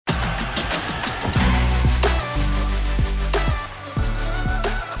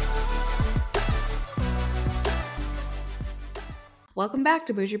Welcome back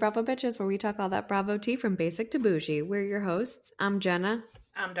to Boujee Bravo Bitches, where we talk all that Bravo tea from basic to bougie. We're your hosts. I'm Jenna.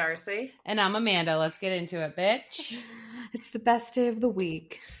 I'm Darcy. And I'm Amanda. Let's get into it, bitch. It's the best day of the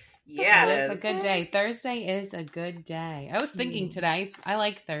week. Yeah, it is a good day. Thursday is a good day. I was thinking today, I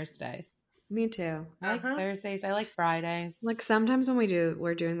like Thursdays. Me too. I like Thursdays. I like Fridays. Like sometimes when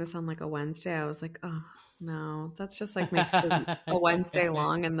we're doing this on like a Wednesday, I was like, oh no, that's just like makes a Wednesday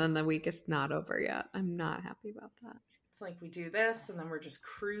long and then the week is not over yet. I'm not happy about that. It's like we do this and then we're just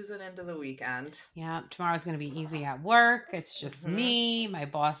cruising into the weekend. Yeah, tomorrow's going to be easy at work. It's just me. My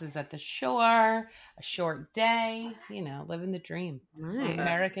boss is at the shore. A short day. You know, living the dream. Nice.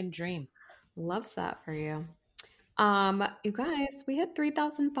 American dream. Loves that for you. You guys, we had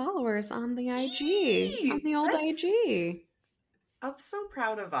 3,000 followers on the IG. On the old IG. I'm so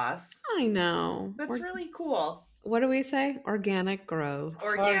proud of us. I know. That's really cool. What do we say? Organic growth.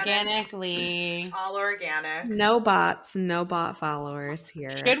 Organically. All organic. No bots, no bot followers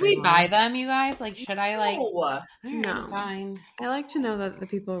here. Should we buy them, you guys? Like, should I like? No. Fine. I like to know that the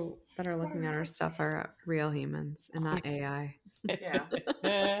people that are looking at our stuff are real humans and not AI. Yeah.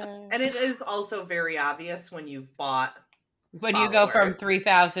 And it is also very obvious when you've bought When you go from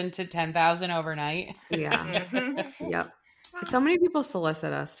 3,000 to 10,000 overnight. Yeah. Yep. So many people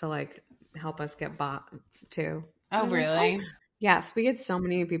solicit us to like help us get bots too. Oh, really? Like, oh. Yes, we get so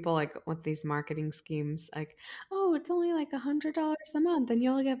many people like with these marketing schemes like, oh, it's only like $100 a month and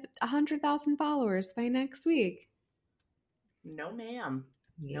you'll get 100,000 followers by next week. No, ma'am.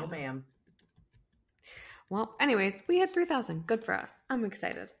 Yeah. No, ma'am. Well, anyways, we had 3,000. Good for us. I'm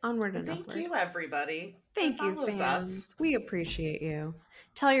excited. Onward and upward. Thank you, everybody. Thank you, fans. Us. We appreciate you.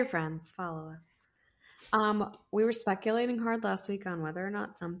 Tell your friends. Follow us. We were speculating hard last week on whether or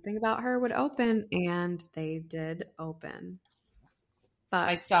not something about her would open, and they did open. But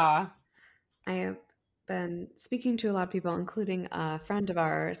I saw. I have been speaking to a lot of people, including a friend of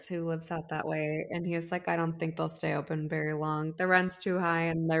ours who lives out that way, and he was like, I don't think they'll stay open very long. The rent's too high,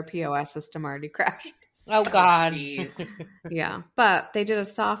 and their POS system already crashed. Oh, God. Yeah. But they did a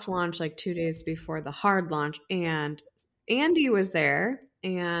soft launch like 2 days before the hard launch, and Andy was there.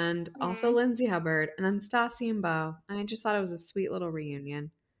 And also Lindsay Hubbard, and then Stassi and Bo. And I just thought it was a sweet little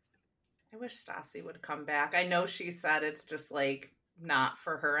reunion. I wish Stassi would come back. I know she said it's just like not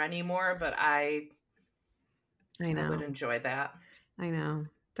for her anymore, but I would enjoy that. I know.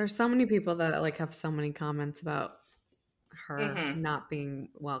 There's so many people that like have so many comments about her not being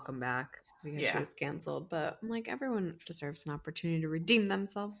welcome back because she was canceled. But I'm like, everyone deserves an opportunity to redeem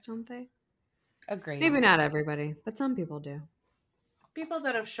themselves, don't they? Agreed. Maybe not everybody, but some people do. People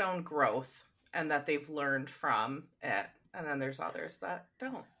that have shown growth and that they've learned from it. And then there's others that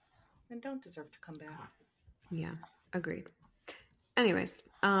don't and don't deserve to come back. Yeah, agreed. Anyways,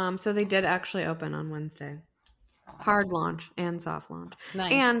 so they did actually open on Wednesday. Hard launch and soft launch.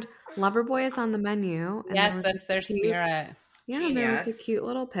 Nice. And Loverboy is on the menu. And yes, that's their spirit. Yeah, and there was a cute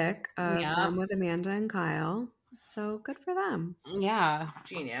little pic of them with Amanda and Kyle. So good for them. Yeah.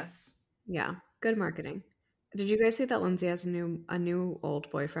 Genius. Yeah, good marketing. Did you guys see that Lindsay has a new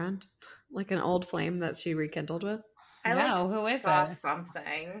old boyfriend? Like an old flame that she rekindled with? Who is saw it?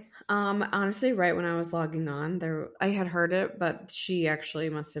 Something. Honestly, right when I was logging on, I had heard it, but she actually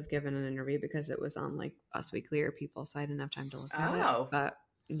must have given an interview because it was on like Us Weekly or People, so I didn't have time to look at it. But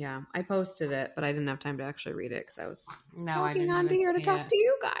yeah, I posted it, but I didn't have time to actually read it because I was logging on to here to talk to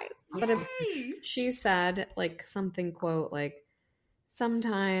you guys. But she said like something quote like,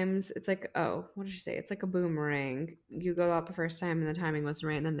 sometimes it's like, oh, what did she say? It's like a boomerang. You go out the first time and the timing wasn't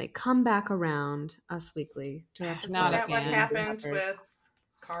right, and then they come back around Us Weekly to have to. Is that what happened with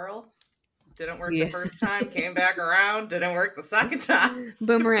Carl? Didn't work the first time, came back around, didn't work the second time.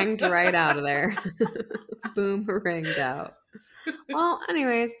 Boomeranged right out of there. Boomeranged out. Well,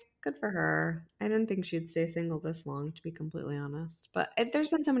 anyways, good for her. I didn't think she'd stay single this long, to be completely honest. But there's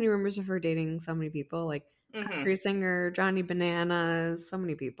been so many rumors of her dating so many people, like country singer, Johnny Bananas, so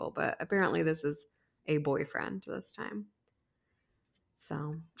many people. But apparently this is a boyfriend this time. So.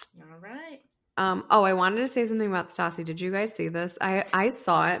 All right. I wanted to say something about Stassi. Did you guys see this? I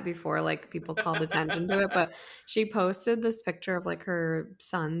saw it before like people called attention to it, but she posted this picture of like her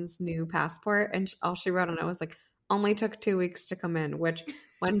son's new passport, and all she wrote on it was like, only took 2 weeks to come in, which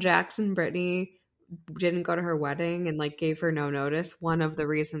when Jackson and Brittany didn't go to her wedding and like gave her no notice, one of the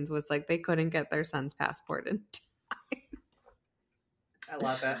reasons was like they couldn't get their son's passport in time. I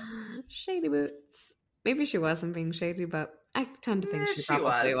love it. Shady boots. Maybe she wasn't being shady, but I tend to think she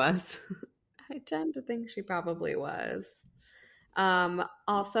probably was. I tend to think she probably was.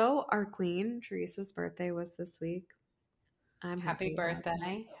 Also, our queen, Teresa's birthday was this week. I'm happy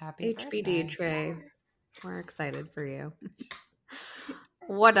birthday. Happy HBD birthday. Trey. We're excited for you.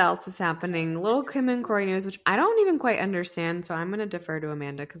 What else is happening? Little Kim and Kroy news, which I don't even quite understand, so I'm going to defer to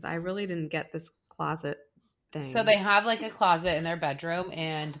Amanda because I really didn't get this closet thing. So they have like a closet in their bedroom,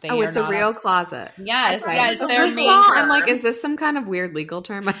 and they it's a real closet. Yes, Okay. yes. So Their main I'm like, is this some kind of weird legal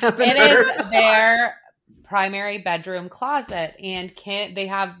term I haven't heard? It is their primary bedroom closet, and they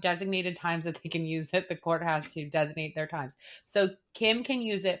have designated times that they can use it. The court has to designate their times. So Kim can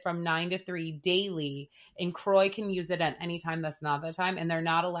use it from 9 to 3 daily, and Kroy can use it at any time that's not that time, and they're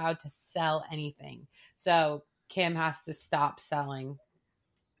not allowed to sell anything. So Kim has to stop selling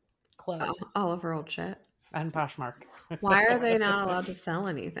clothes. All of her old shit. And Poshmark. Why are they not allowed to sell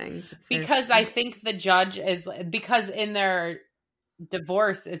anything? Because I think the judge is, because in their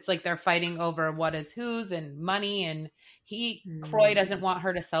divorce, it's like they're fighting over what is whose and money, and Kroy doesn't want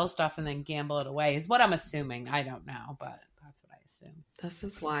her to sell stuff and then gamble it away, is what I'm assuming. I don't know, but that's what I assume. This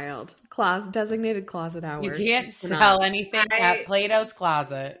is wild. Designated closet hours. You can't sell anything at Plato's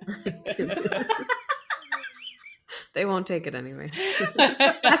Closet. They won't take it anyway.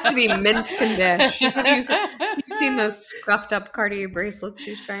 It has to be mint condition. You've seen those scruffed up Cartier bracelets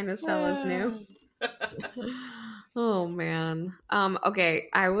she's trying to sell as new. Oh man. Okay.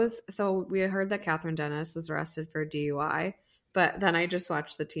 We heard that Kathryn Dennis was arrested for DUI, but then I just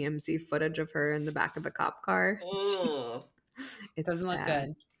watched the TMZ footage of her in the back of the cop car. It doesn't look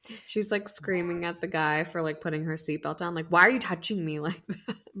good. She's like screaming at the guy for like putting her seatbelt on. Like, why are you touching me like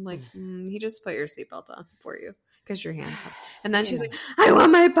that? I'm like, he just put your seatbelt on for you because you're handcuffed. And then she's like, I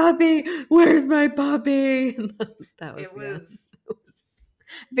want my puppy. Where's my puppy? That was, it was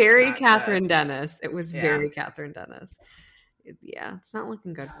very Kathryn Dennis. It was very Kathryn Dennis. It's not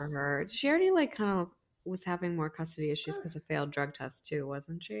looking good for her. She already like kind of was having more custody issues because of failed drug tests too,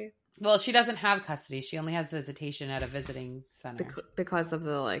 wasn't she? Well, she doesn't have custody. She only has visitation at a visiting center. Because of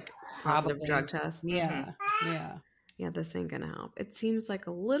the like positive drug tests. Yeah. Yeah. Yeah, this ain't gonna help. It seems like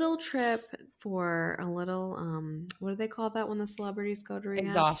a little trip for a little what do they call that when the celebrities go to rehab?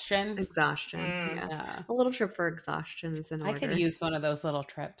 Exhaustion. Yeah. A little trip for exhaustion is in order. I could use one of those little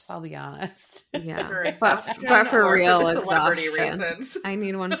trips, I'll be honest. Yeah. but for real for celebrity reasons. I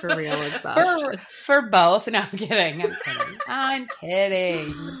need one for real exhaustion. For both. No, I'm kidding. I'm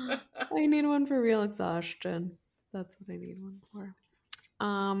kidding. I need one for real exhaustion. That's what I need one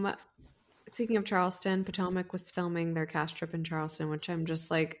for. Speaking of Charleston, Potomac was filming their cast trip in Charleston, which I'm just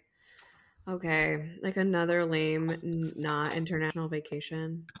like, okay, like another lame, not international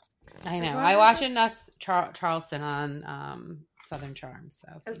vacation. I know. I watch enough Charleston on Southern Charm. So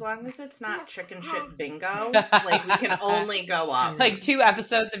as long as it's not chicken shit bingo, like we can only go up. Like 2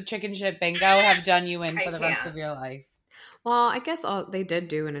 episodes of chicken shit bingo have done you in for the rest of your life. Well, I guess they did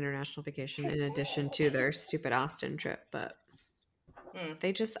do an international vacation in addition to their stupid Austin trip, but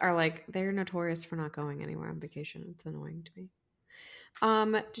they just are like, they're notorious for not going anywhere on vacation. It's annoying to me.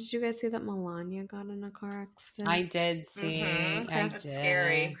 Did you guys see that Melania got in a car accident? I did see. That's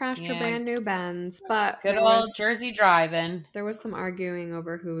scary. Crashed her brand new Benz, but good old Jersey driving. There was some arguing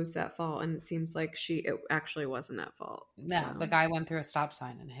over who was at fault, and it seems like it actually wasn't at fault. No, the guy went through a stop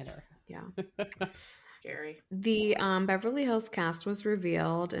sign and hit her. Yeah. Scary. The Beverly Hills cast was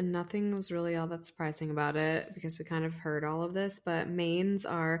revealed, and nothing was really all that surprising about it because we kind of heard all of this. But mains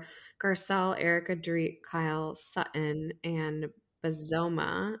are Garcelle, Erica Dorit, Kyle Sutton, and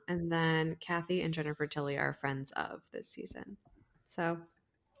Bazoma. And then Kathy and Jennifer Tilly are friends of this season. So,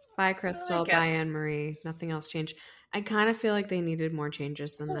 bye, Crystal. Bye, Anne-Marie. Nothing else changed. I kind of feel like they needed more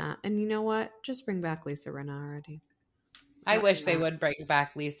changes than that. And you know what? Just bring back Lisa Rinna already. I wish they would bring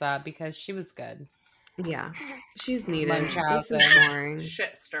back Lisa because she was good. Yeah, she's needed. This is boring.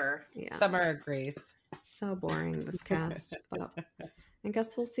 Shit stir. Yeah. Summer agrees. So boring, this cast. But I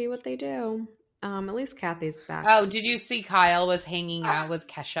guess we'll see what they do. At least Kathy's back. Oh, did you see Kyle was hanging out with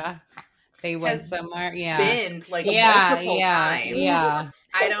Kesha? They went somewhere. Yeah. Been multiple times. Yeah.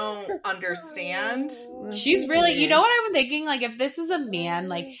 I don't understand. She's really, you know what I've been thinking? Like, if this was a man,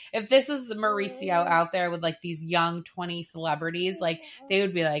 like, if this was the Maurizio out there with, like, these young 20 celebrities, like, they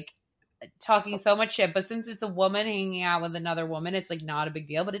would be, like, talking so much shit. But since it's a woman hanging out with another woman, it's, like, not a big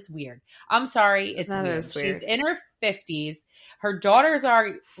deal. But it's weird. I'm sorry. It's weird. She's in her 50s. Her daughters are,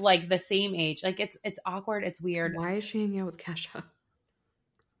 like, the same age. Like, it's awkward. It's weird. Why is she hanging out with Kesha?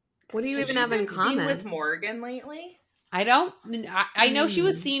 What do you even have in common? Seen with Morgan lately? I know she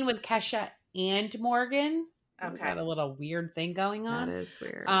was seen with Kesha and Morgan. Okay. Got a little weird thing going on. That is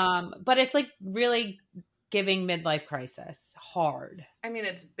weird. But it's like really giving midlife crisis hard. I mean,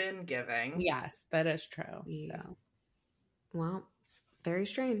 it's been giving. Yes, that is true. Yeah. So. Well, very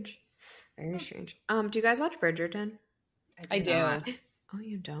strange. Very strange. Do you guys watch Bridgerton? I do. Oh,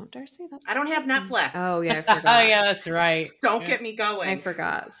 you don't, Darcy? I don't have Netflix. Oh, yeah, I forgot. Oh, yeah, that's right. Don't get me going. I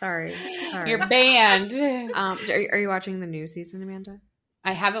forgot. Sorry. You're banned. Are you watching the new season, Amanda?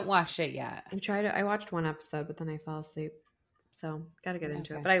 I haven't watched it yet. I watched one episode, but then I fell asleep. So got to get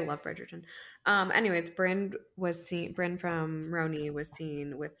into it. But I love Bridgerton. Anyways, Bryn from Roni was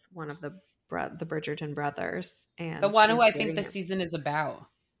seen with one of the Bridgerton brothers, and the one who I think the season is about.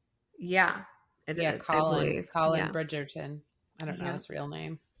 Yeah, Colin Bridgerton. I don't know his real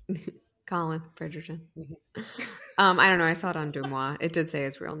name. Colin Bridgerton. I don't know. I saw it on Dumois. It did say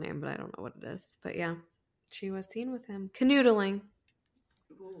his real name, but I don't know what it is. But yeah, she was seen with him canoodling.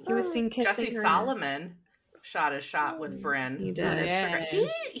 He was seen kissing Jesse her. Solomon shot a shot with Bryn. He did. On Instagram.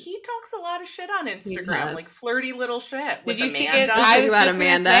 He talks a lot of shit on Instagram, like flirty little shit. With did you Amanda. see it? I was about just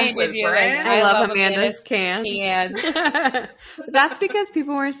Amanda. Say, with you, Bryn. I love Amanda's cans. Cans. That's because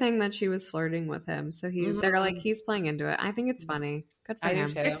people were saying that she was flirting with him. So they're like, he's playing into it. I think it's funny. Good for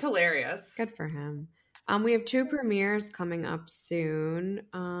him. It's hilarious. Good for him. We have 2 premieres coming up soon.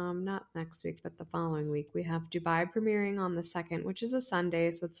 Not next week, but the following week. We have Dubai premiering on the 2nd, which is a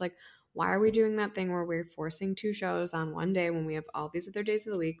Sunday. So it's like, why are we doing that thing where we're forcing 2 shows on one day when we have all these other days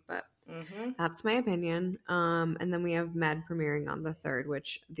of the week? But that's my opinion. And then we have Med premiering on the 3rd,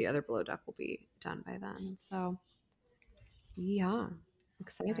 which the other Below Deck will be done by then. So, yeah,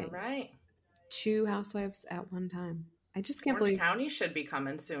 exciting. All right. 2 housewives at one time. I just can't Orange believe County should be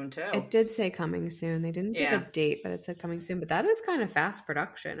coming soon too. It did say coming soon. They didn't give a date, but it said coming soon. But that is kind of fast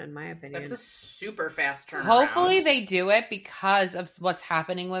production, in my opinion. That's a super fast turnaround. Hopefully they do it because of what's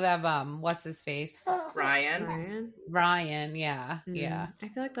happening with what's his face? Ryan, yeah. I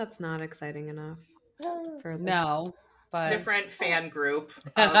feel like that's not exciting enough for this. No. But different fan group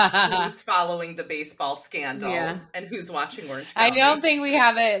of who's following the baseball scandal and who's watching Orange County. I don't think we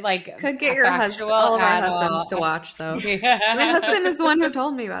have it like could get your husband, all of our husbands to watch though. My husband is the one who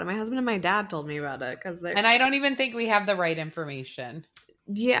told me about it. My husband and my dad told me about it and I don't even think we have the right information.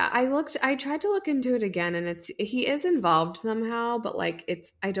 Yeah, I tried to look into it again, and he is involved somehow, but like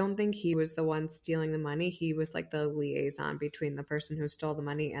I don't think he was the one stealing the money. He was like the liaison between the person who stole the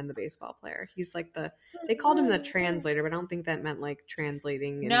money and the baseball player. He's like they called him the translator, but I don't think that meant like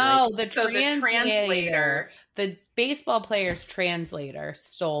translating. No, the translator, the baseball player's translator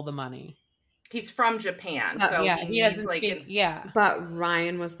stole the money. He's from Japan, so he doesn't speak. But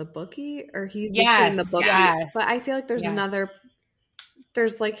Ryan was the bookie, or he's between the bookies. Yes. But I feel like there's another.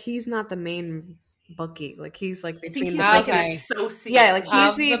 There's like he's not the main bookie. Like he's like between the like an associate. Yeah, like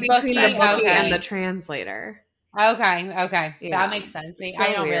he's between the bookie and the translator. Okay, yeah. That makes sense. See, so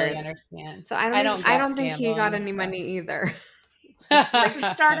I don't really understand. So I don't think he got any money either. We should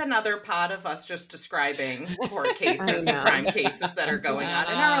start another pod of us just describing court cases and crime cases that are going on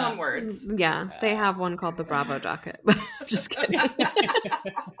in our own words. Yeah, they have one called the Bravo docket. I'm just kidding.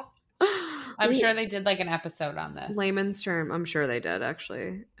 I'm sure they did like an episode on this. Layman's term. I'm sure they did,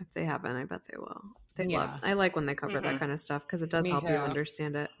 actually. If they haven't, I bet they will. I like when they cover that kind of stuff because it does help you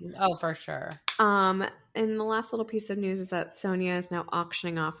understand it. Oh, for sure. And the last little piece of news is that Sonia is now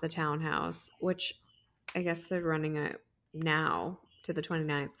auctioning off the townhouse, which I guess they're running it now to the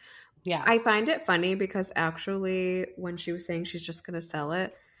 29th. Yeah. I find it funny because actually when she was saying she's just going to sell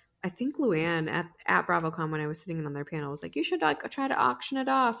it, I think Luann at BravoCon when I was sitting in on their panel was like, you should try to auction it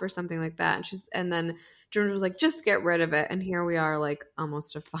off or something like that. And then George was like, just get rid of it. And here we are like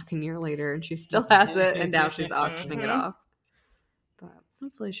almost a fucking year later and she still has it. And now she's auctioning it off. But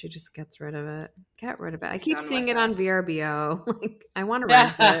hopefully she just gets rid of it. Get rid of it. I keep seeing it on VRBO. Like I want to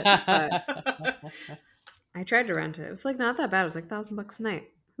rent it. But I tried to rent it. It was like not that bad. It was like $1,000 a night.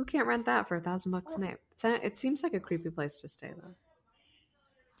 Who can't rent that for $1,000 a night? It seems like a creepy place to stay though.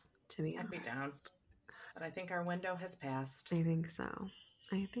 To me, I'd be down. But I think our window has passed. I think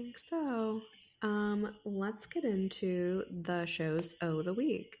so. Let's get into the show's of the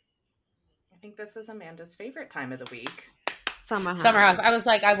week. I think this is Amanda's favorite time of the week. Summer House. I was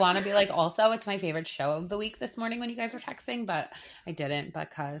like, I want to be like, also, it's my favorite show of the week this morning when you guys were texting, but I didn't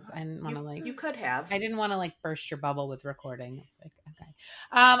because I didn't want to like. You could have. I didn't want to like burst your bubble with recording. It's like,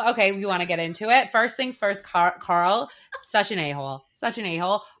 okay. Okay, we want to get into it. First things first, Carl, such an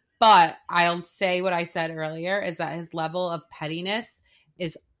a-hole. But I'll say what I said earlier is that his level of pettiness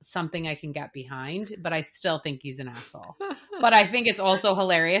is something I can get behind, but I still think he's an asshole. But I think it's also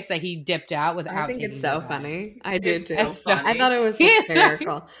hilarious that he dipped out without. I think it's so funny. I did too. So I thought it was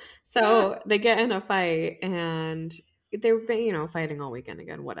hysterical. So they get in a fight and they've been, fighting all weekend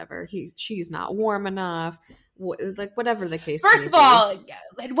again. Whatever. She's not warm enough. Like whatever the case. First of all,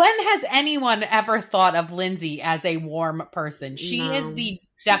 when has anyone ever thought of Lindsay as a warm person? She is the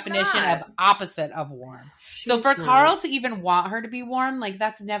definition of opposite of warm. So for Carl to even want her to be warm, like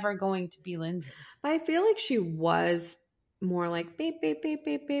that's never going to be Lindsay. But I feel like she was more like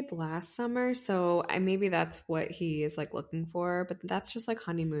babe last summer. So maybe that's what he is like looking for. But that's just like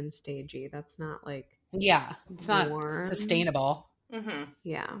honeymoon stagey. That's not like it's warm. Not sustainable. Mm-hmm.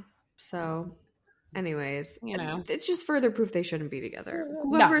 Yeah. So. Anyways, it's just further proof they shouldn't be together.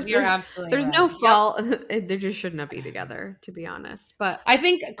 You're absolutely there's no fault. They just should not be together, to be honest. But I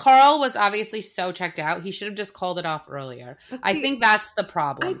think Carl was obviously so checked out. He should have just called it off earlier. I think that's the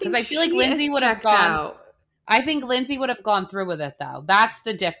problem. Because I feel like Lindsay would have gone out. I think Lindsay would have gone through with it, though. That's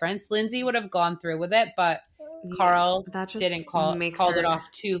the difference. Lindsay would have gone through with it, but Carl didn't called it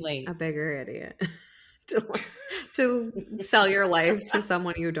off too late. A bigger idiot to sell your life to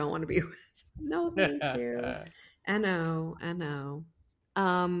someone you don't want to be with. No, thank you. I know.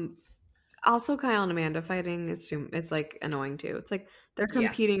 Also, Kyle and Amanda fighting is like annoying too. It's like they're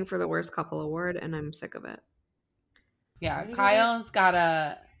competing for the worst couple award, and I'm sick of it. Yeah, Kyle's got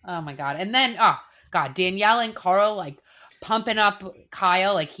oh my god, and then Danielle and Carl like pumping up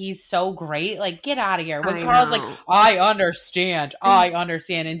Kyle like he's so great. Like, get out of here. When Carl's like, I understand.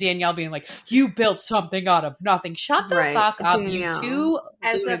 And Danielle being like, you built something out of nothing. Shut the fuck up, Danielle. You two.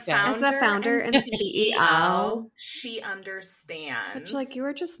 As a founder and CEO, she understands. Bitch, like, you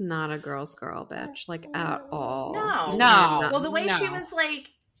were just not a girl's girl, bitch. Like, at all. No. Well, the way she was like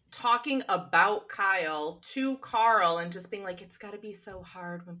talking about Kyle to Carl and just being like, it's got to be so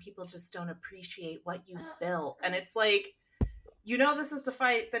hard when people just don't appreciate what you've built. And it's like, this is the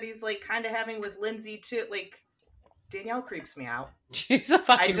fight that he's like kind of having with Lindsay too. Like, Danielle creeps me out. She's a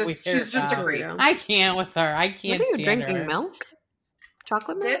fucking weird. She's just a creep. I can't with her. I can't. What are you stand drinking? her. Milk?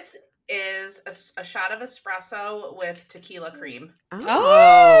 Chocolate milk? This is a shot of espresso with tequila cream.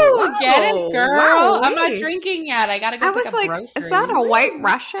 Oh, get it, girl. Wow, I'm not drinking yet. I gotta go pick up groceries. Is that a white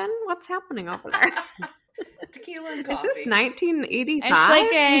Russian? What's happening over there? Tequila and coffee. Is this 1985? It's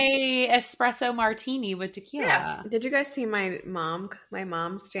like a espresso martini with tequila. Yeah. Did you guys see my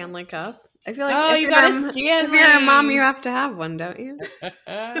mom's Stanley Cup? I feel like if you're a mom, you have to have one, don't you?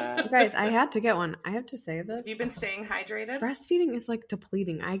 Guys, I had to get one. I have to say this. You've been staying hydrated? Breastfeeding is like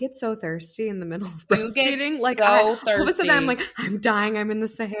depleting. I get so thirsty in the middle of breastfeeding. Like, thirsty. All of a sudden, I'm like, I'm dying. I'm in the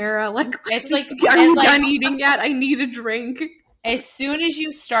Sahara. Like, it's like, I'm done eating yet. I need a drink. As soon as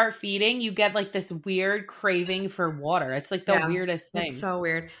you start feeding, you get like this weird craving for water. It's like the weirdest thing. It's so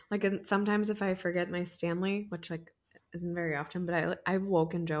weird. Like, sometimes if I forget my Stanley, which like isn't very often, but I've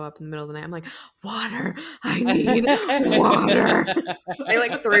woken Joe up in the middle of the night. I'm like, water. I need water. I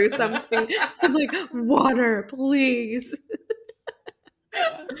like threw something. I'm like, water, please.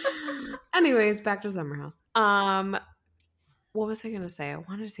 Anyways, back to Summer House. What was I going to say? I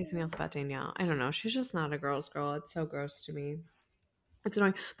wanted to say something else about Danielle. I don't know. She's just not a girl's girl. It's so gross to me. It's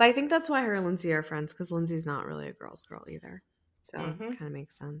annoying. But I think that's why her and Lindsay are friends, because Lindsay's not really a girl's girl either. So it kind of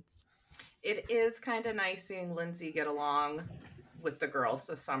makes sense. It is kind of nice seeing Lindsay get along with the girls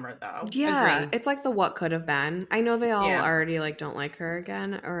this summer, though. Yeah. Agreed. It's like the what could have been. I know they all already like don't like her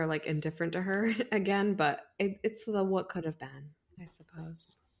again or like indifferent to her again, but it's the what could have been, I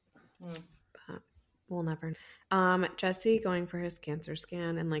suppose. But we'll never know. Jesse going for his cancer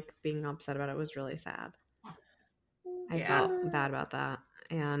scan and like being upset about it was really sad. I felt bad about that.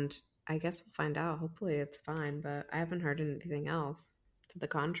 And I guess we'll find out. Hopefully it's fine, but I haven't heard anything else to the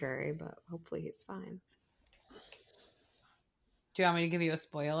contrary, but hopefully he's fine. Do you want me to give you a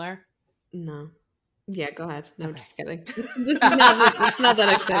spoiler? No. Yeah, go ahead. No, just kidding. It's not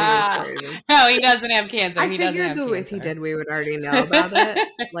that exciting a story. No, he doesn't have cancer. I figured if he did, we would already know about it.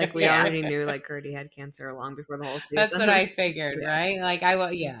 Like, we already knew, like, Gertie had cancer long before the whole season. That's what I figured, right? Like,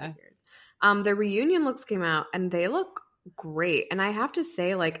 The reunion looks came out, and they look great. And I have to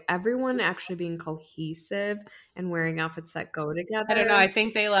say, like, everyone actually being cohesive and wearing outfits that go together. I don't know. I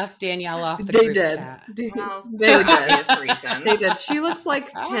think they left Danielle off the group chat. Well, they did. They did. She looks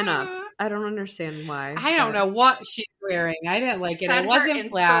like pinup. I don't understand why. I don't know what she's wearing. I didn't like it. It wasn't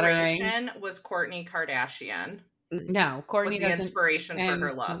flattering. Inspiration was Kourtney Kardashian. No, Kourtney was the inspiration for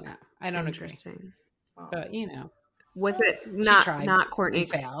her look. No, I don't agree. But was it not Kourtney?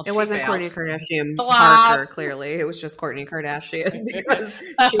 It wasn't Kourtney Kardashian Flop. Parker. Clearly, it was just Kourtney Kardashian because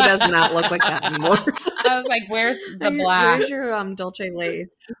she does not look like that anymore. I was like, "Where's the black? Where's your Dolce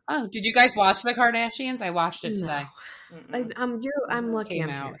lace?" Oh, did you guys watch the Kardashians? I watched it today. I'm lucky I'm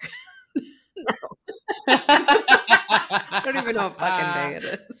here. No. I don't even know what fucking day it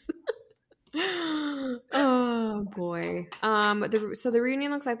is. Oh boy. So the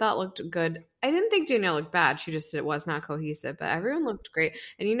reunion looks I thought looked good. I didn't think Danielle looked bad. It was not cohesive, but everyone looked great.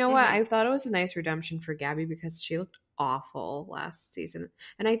 And you know what? I thought it was a nice redemption for Gabby because she looked awful last season.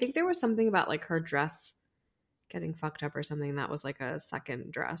 And I think there was something about like her dress getting fucked up or something that was like a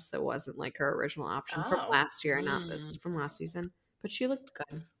second dress that wasn't like her original option from last year and not this from last season. But she looked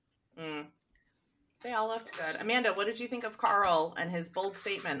good. They all looked good. Amanda, what did you think of Carl and his bold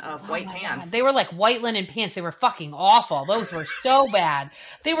statement of white pants? God. They were like white linen pants. They were fucking awful. Those were so bad.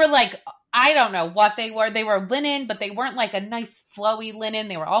 They were like, I don't know what they were. They were linen, but they weren't like a nice flowy linen.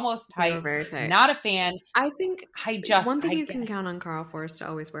 They were almost tight. They were very tight. Not a fan. I think one thing you can count on Carl for is to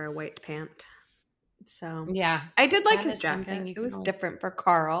always wear a white pant. So yeah, I did like his jacket. It was different for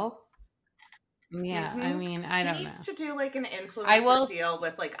Carl. Yeah, I mean, I don't know. He needs to do like an influencer deal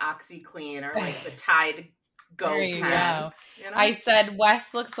with like OxyClean or like the Tide Go pen. You know? I said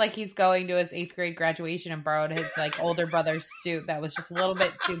Wes looks like he's going to his 8th grade graduation and borrowed his like older brother's suit that was just a little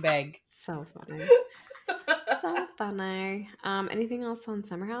bit too big. So funny. So funny. Anything else on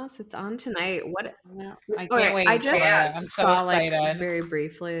Summer House? It's on tonight. What? I can't wait. I just I'm so saw excited. Like very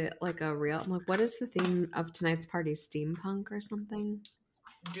briefly like a reel. I'm like, what is the theme of tonight's party? Steampunk or something?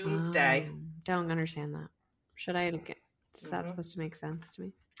 Doomsday. Don't understand that. Should I get? Is that supposed to make sense to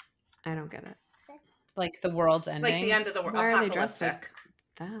me? I don't get it. Like the world's ending, like the end of the world. Why are they dressed like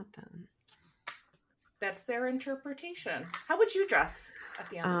that then? That's their interpretation. How would you dress at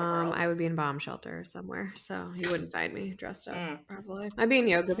the end of the world? I would be in bomb shelter somewhere, so you wouldn't find me dressed up. Probably, I'd be in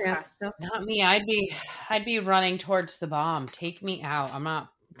yoga pants still. Not me. I'd be running towards the bomb. Take me out. I'm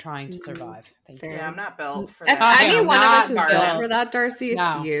not trying to survive. Thank you. Yeah, I'm not built for that. If any one of us is built for that, Darcy,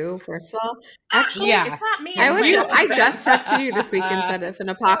 it's you. First of all, actually, it's not me. I just texted you this week and said if an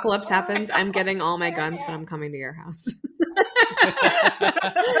apocalypse happens, I'm getting all my guns, but I'm coming to your house.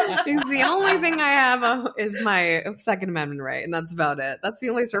 Because the only thing I have is my Second Amendment right, and that's about it. That's the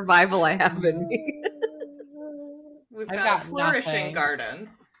only survival I have in me. We've got a flourishing garden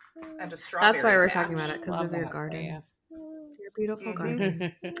and a strawberry. That's why we're patch. talking about it, because of your garden. Yeah. Your beautiful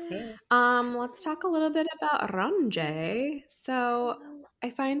garden. Let's talk a little bit about Ranjay. So I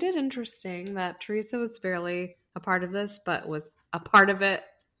find it interesting that Teresa was barely a part of this, but was a part of it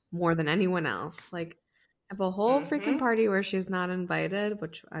more than anyone else. Like, have a whole freaking party where she's not invited,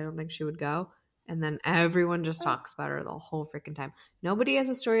 which I don't think she would go. And then everyone just talks about her the whole freaking time. Nobody has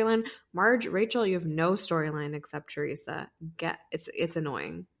a storyline. Marge, Rachel, you have no storyline except Teresa. It's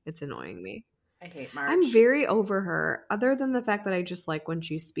annoying. It's annoying me. I hate Marge. I'm very over her, other than the fact that I just like when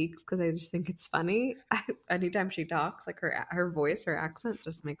she speaks because I just think it's funny. Anytime she talks, like her voice, her accent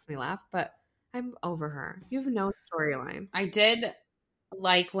just makes me laugh. But I'm over her. You have no storyline. I did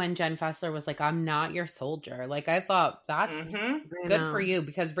like when Jenn Fessler was like, I'm not your soldier. Like, I thought that's good for you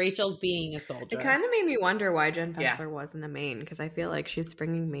because Rachel's being a soldier. It kind of made me wonder why Jenn Fessler wasn't a main, because I feel like she's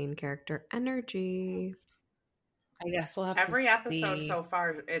bringing main character energy. I guess we'll have every to episode see. so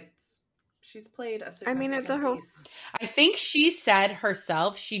far. She's played a significant piece. I think she said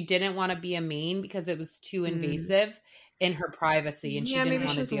herself she didn't want to be a main because it was too invasive in her privacy, and she didn't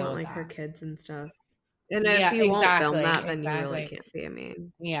want to deal with like her kids and stuff. And if you won't film that, then you really can't be a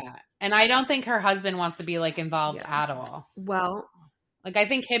main. Yeah. And I don't think her husband wants to be like involved at all. Well, like I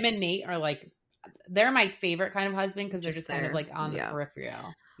think him and Nate are like, they're my favorite kind of husband because they're just kind of like on the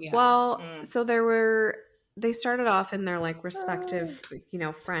peripheral. Yeah. Well, so they started off in their like respective,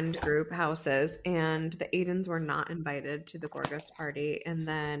 friend group houses, and the Aidens were not invited to the Gorga's party. And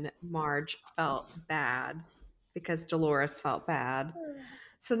then Marge felt bad because Dolores felt bad.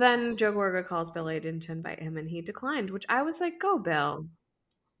 So then Joe Gorga calls Bill Aiden to invite him, and he declined, which I was like, go, Bill.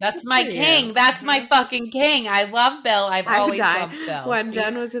 That's my king. You. That's my fucking king. I love Bill. I've always loved Bill. When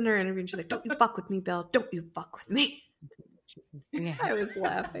Jen was in her interview, and she's like, don't you fuck with me, Bill. Don't you fuck with me. Yeah. I was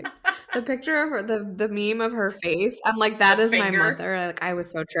laughing. The picture of her, the meme of her face, I'm like, that is my mother. Like, I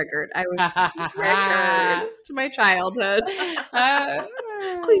was so triggered. I was triggered to my childhood.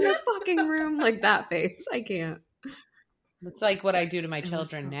 Clean your fucking room. Like that face. I can't. It's like what I do to my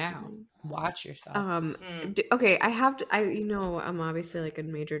children now. Watch yourself. Okay, I have to. I'm obviously like a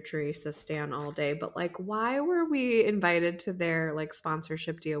major Teresa stan all day, but like, why were we invited to their like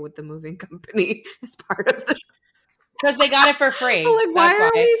sponsorship deal with the moving company as part of the? Because they got it for free. Like, why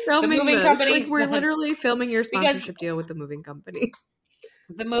are we filming the moving company? Like, we're literally filming your sponsorship deal with the moving company.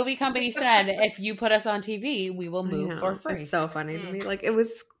 The movie company said, if you put us on TV, we will move for free. It's so funny to me. Like, it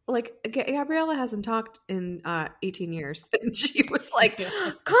was like Gabriella hasn't talked in 18 years, and she was like,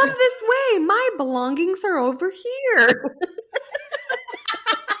 "Come this way, my belongings are over here."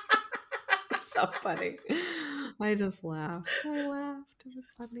 So funny. I just laughed. I laughed. It was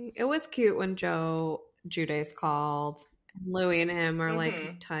funny. It was cute when Joe Judas called. Louie and him are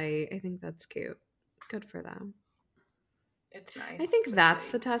like tight. I think that's cute. Good for them. it's nice. I think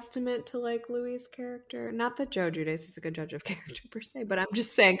that's the testament to like Louis' character. Not that Joe Giudice is a good judge of character per se, but I'm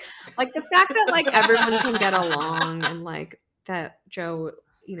just saying, like the fact that like everyone can get along and like that Joe,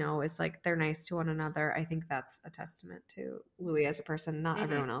 you know, is like they're nice to one another. I think that's a testament to Louis as a person. Not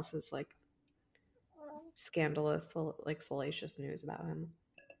everyone else is like scandalous, like salacious news about him.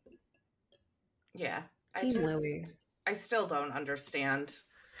 Yeah, Team Louis. I still don't understand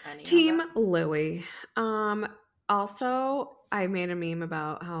any Team of it. Louis. Also, I made a meme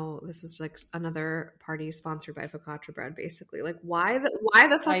about how this was like another party sponsored by Focaccia bread, basically. Like, why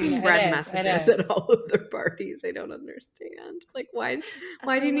the fucking bread messages at all of their parties? I don't understand. Like, why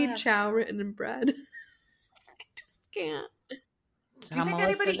do you need chow written in bread? I just can't. Do you think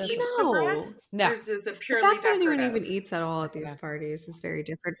anybody eats the bread? No. Or is it purely decorative? The fact that anyone even eats at all at these parties is very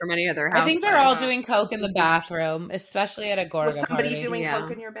different from any other house. I think they're all doing coke in the bathroom, especially at a Gorga party. Was somebody doing coke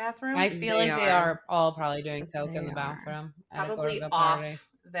in your bathroom? I feel they are all probably doing coke in the bathroom. Probably off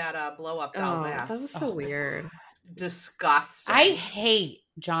that blow-up doll's ass. That was so weird. Disgusting. I hate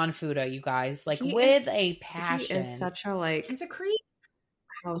John Fuda, you guys. Like, with a passion. He is such a, like... He's a creep.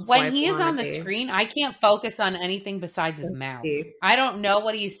 When he is on the screen, I can't focus on anything besides his mouth. Teeth. I don't know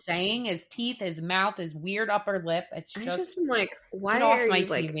what he's saying. His teeth, his mouth, his weird upper lip. It's just, I just am like, why are you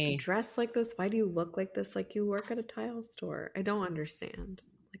like dressed like this? Why do you look like this? Like you work at a tile store. I don't understand.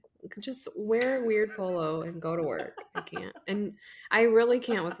 Like, just wear a weird polo and go to work. I can't, and I really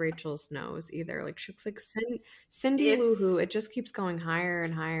can't with Rachel's nose either. Like she looks like Cindy Lou Who. It just keeps going higher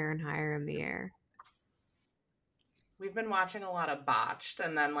and higher and higher in the air. We've been watching a lot of Botched,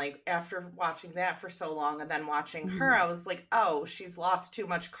 and then like after watching that for so long and then watching her, I was like, oh, she's lost too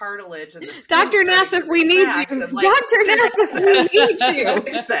much cartilage. And Dr. Nassif, we need you. Like, Dr. Nassif, we need you. What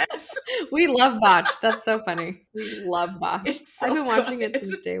is this? We love Botched. That's so funny. We love Botched. So I've been watching it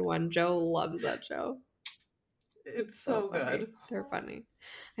since day one. Joe loves that show. It's so good. They're funny.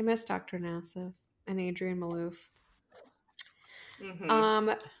 I miss Dr. Nassif and Adrienne Maloof.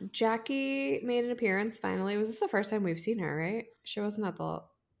 Mm-hmm. Jackie made an appearance finally. Was this the first time we've seen her, right? She wasn't at the...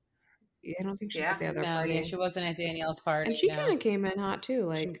 I don't think she was at the other party. Yeah, she wasn't at Danielle's party. And she kind of came in hot too,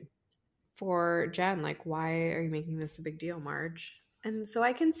 like for Jenn, like, why are you making this a big deal, Marge? And so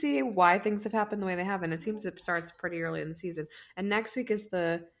I can see why things have happened the way they have, and it seems it starts pretty early in the season. And next week is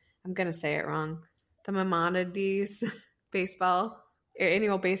the, I'm going to say it wrong, the Maimonides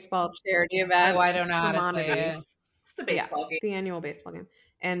annual baseball charity event. Oh, I don't know how to say it. It's the baseball game. The annual baseball game.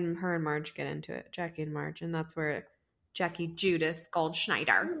 And her and Marge get into it. Jackie and Marge. And that's where Jackie Judas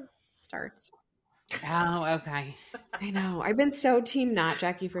Goldschneider starts. Oh, okay. I know. I've been so team not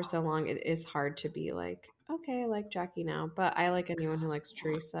Jackie for so long. It is hard to be like, okay, I like Jackie now. But I like anyone who likes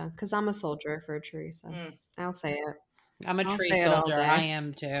Teresa. Because I'm a soldier for Teresa. I'll say it. I'm a tree soldier. I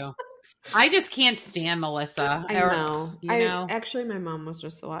am too. I just can't stand Melissa. I know. Actually, my mom was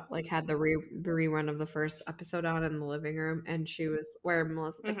just like had the rerun of the first episode on in the living room, and she was where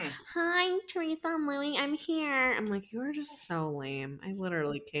Melissa was like, "Hi, Teresa and Louie, I'm here." I'm like, "You are just so lame. I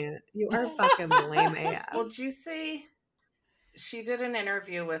literally can't. You are fucking lame AF." Well, did you see? She did an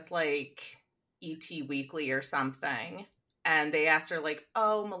interview with like ET Weekly or something. And they asked her, like,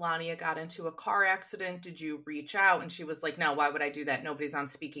 oh, Melania got into a car accident. Did you reach out? And she was like, no, why would I do that? Nobody's on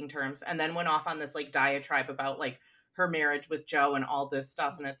speaking terms. And then went off on this, like, diatribe about, like, her marriage with Joe and all this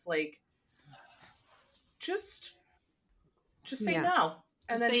stuff. And it's like, just say no.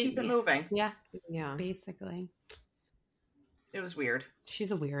 And then keep it moving. Yeah. Yeah. Basically. It was weird.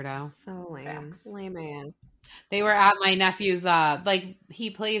 She's a weirdo. So lame. Facts. Lame man. They were at my nephew's, like,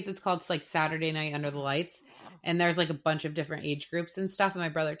 he plays, it's called, like, Saturday Night Under the Lights. And there's like a bunch of different age groups and stuff. And my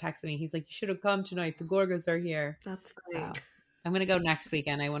brother texted me. He's like, you should have come tonight. The Gorgas are here. That's great. So I'm going to go next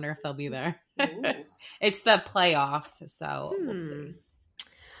weekend. I wonder if they'll be there. It's the playoffs. So we'll see.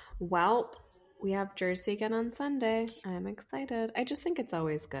 Well, we have Jersey again on Sunday. I'm excited. I just think it's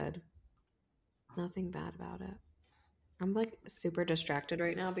always good. Nothing bad about it. I'm like super distracted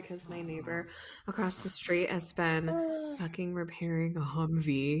right now because my neighbor across the street has been fucking repairing a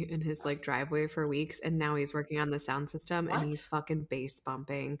Humvee in his like driveway for weeks, and now he's working on the sound system and he's fucking bass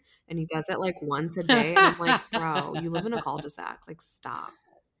bumping, and he does it like once a day, and I'm like, bro, you live in a cul-de-sac, like stop.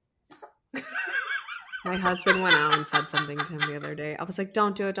 My husband went out and said something to him the other day. I was like,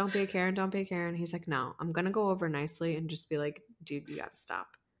 don't do it, don't be a Karen, don't be a Karen. He's like, no, I'm gonna go over nicely and just be like, dude, you gotta stop.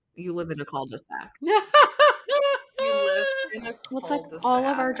 You live in a cul-de-sac. You live in a Well, it's like all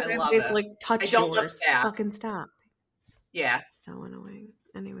of our driveways like touch yours. Fucking stop. Yeah. So annoying.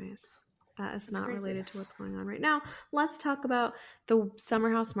 Anyways, that is not related to what's going on right now. Let's talk about the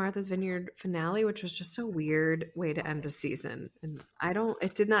Summer House Martha's Vineyard finale, which was just a weird way to end a season. And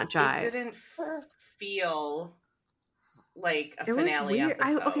it did not jive. It didn't feel like a finale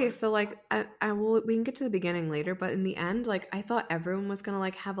episode. Okay, so like we can get to the beginning later, but in the end, like I thought everyone was gonna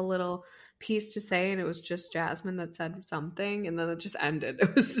like have a little piece to say, and it was just Jasmine that said something, and then it just ended.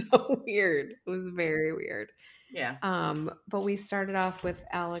 It was so weird. It was very weird. Yeah. But we started off with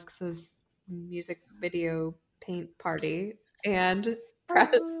Alex's music video paint party and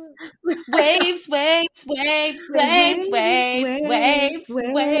waves, waves, waves, waves, waves, waves,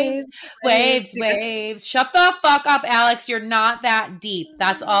 waves, waves, waves. Shut the fuck up, Alex. You're not that deep.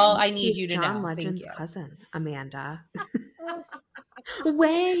 That's all I need you to know. John Legend's cousin, Amanda.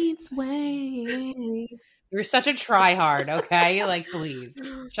 Waves, waves. You're such a tryhard, okay? Like, please.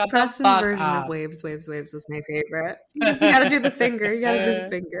 Shut Preston's the fuck version up. of waves, waves, waves was my favorite. You gotta do the finger. You gotta do the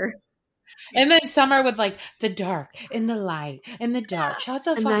finger. And then Summer with like the dark and the light and the dark. Shut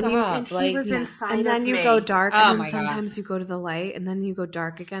the fuck up. And he was inside and then of you me. go dark, and then my sometimes you go to the light, and then you go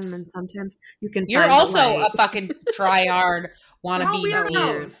dark again, and then sometimes you can. You're find also the light. a fucking tryhard wannabe.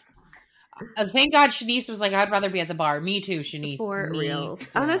 Weirdos. Thank God Shanice was like, I'd rather be at the bar. Me too, Shanice. For reals.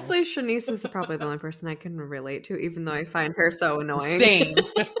 Honestly, Shanice is probably the only person I can relate to, even though I find her so annoying. Same.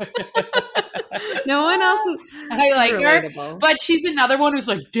 No one else is I like relatable. her, but she's another one who's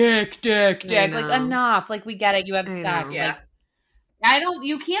like, dick. Like, enough. Like, we get it. You have sex. Yeah. Like,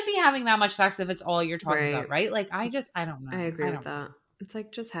 you can't be having that much sex if it's all you're talking about, right? Like, I don't know. I agree with that. It's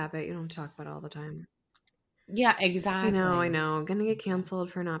like, just have it. You don't talk about it all the time. Yeah, exactly. I know. I'm gonna get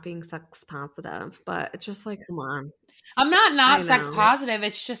canceled for not being sex positive, but it's just like, come on. I'm not sex positive.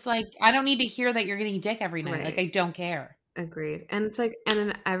 It's just like, I don't need to hear that you're getting dick every night. Right. Like, I don't care. Agreed. And it's like, and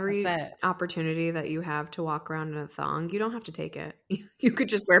in every opportunity that you have to walk around in a thong, you don't have to take it. You could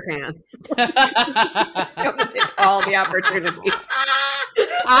just wear pants. You have to take all the opportunities.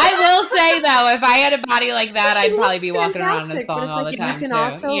 I will say though, if I had a body like that, I'd probably be walking around in a thong all the time. You can too.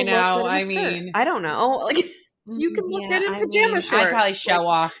 also, you know, I mean, I don't know. Like, you could look good in pajama shorts. I'd probably show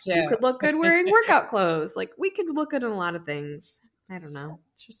off too. You could look good wearing workout clothes. Like, we could look good in a lot of things. I don't know.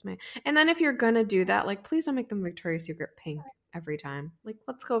 It's just me. And then if you're gonna do that, like, please don't make them Victoria's Secret pink every time. Like,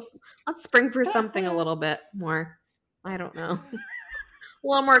 let's spring for something a little bit more. I don't know. A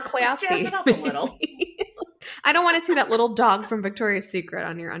little more classy. Let's jazz it up a little. I don't want to see that little dog from Victoria's Secret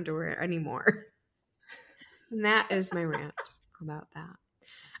on your underwear anymore. And that is my rant about that.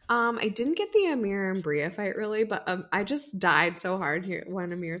 I didn't get the Amir and Bria fight really, but I just died so hard here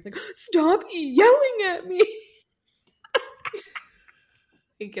when Amir's like, "Stop yelling at me."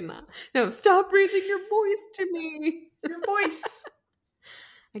 I cannot. No, stop raising your voice to me. Your voice.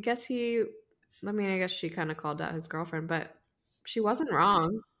 I guess she kind of called out his girlfriend, but she wasn't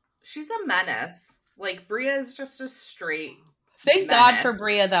wrong. She's a menace. Like, Bria is just a straight Thank menace. God for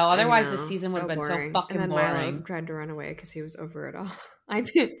Bria, though. Otherwise, this season would have been so fucking and then boring. Milo tried to run away because he was over it all. I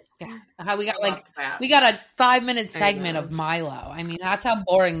mean, we got a 5-minute segment of Milo. I mean, that's how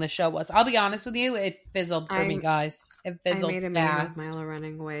boring the show was. I'll be honest with you, it fizzled for me, guys. It fizzled. I made a meme with Milo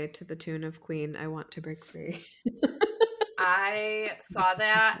running away to the tune of Queen, "I Want to Break Free." I saw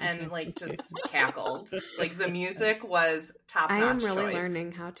that and like just cackled. Like, the music was top notch. I am really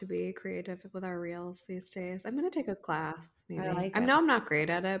learning how to be creative with our reels these days. I'm going to take a class. Maybe. I know I'm not great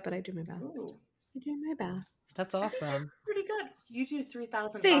at it, but I do my best. Ooh. I do my best. That's awesome. Pretty good. You do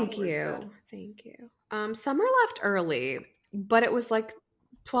 3,000. Thank you. Thank you. Summer left early, but it was like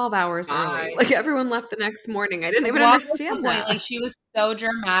 12 hours early. Like, everyone left the next morning. I didn't even understand that. Like, she was so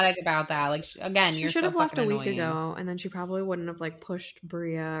dramatic about that. Like, again, she should have left a week ago, and then she probably wouldn't have like pushed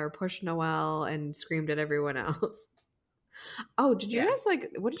Bria or pushed Noelle and screamed at everyone else. Oh, did you guys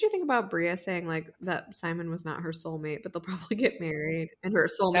what did you think about Bria saying like that Simon was not her soulmate, but they'll probably get married and her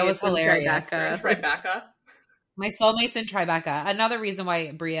soulmate? That was hilarious. Tribeca. My soulmate's in Tribeca. Another reason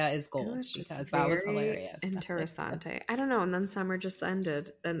why Bria is gold, because that was hilarious. Interessante. I don't know. And then Summer just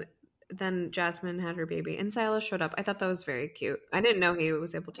ended, and then Jasmine had her baby, and Silas showed up. I thought that was very cute. I didn't know he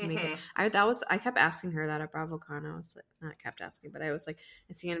was able to make it. I kept asking her that at BravoCon. I was like, not kept asking, but I was like,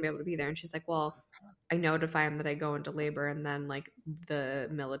 is he gonna be able to be there? And she's like, well, I notify him that I go into labor, and then like the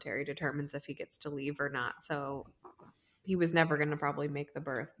military determines if he gets to leave or not. So he was never going to probably make the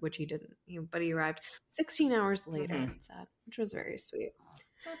birth, which he didn't. But he arrived 16 hours later, it said, which was very sweet.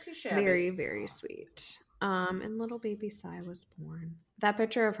 Not too shabby. Very, very sweet. And little baby Sai was born. That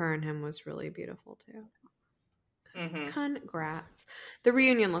picture of her and him was really beautiful, too. Congrats. The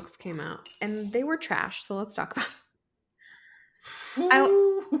reunion looks came out, and they were trash, so let's talk about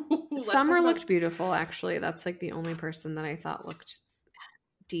it. Summer looked beautiful, actually. That's like the only person that I thought looked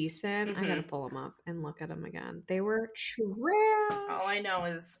decent. I gotta pull them up and look at them again. They were trash. All I know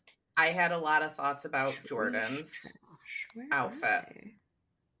is I had a lot of thoughts about Jordan's outfit.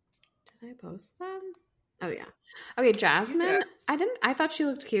 Did I post them? Oh yeah. Okay, Jasmine. I thought she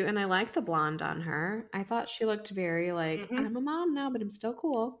looked cute, and I like the blonde on her. I thought she looked very like I'm a mom now, but I'm still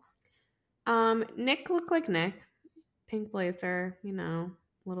cool. Nick looked like Nick. Pink blazer,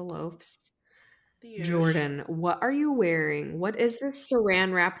 little loafs. Jordan, what are you wearing? What is this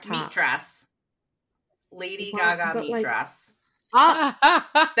saran wrap top? Meat dress. Lady Gaga meat dress.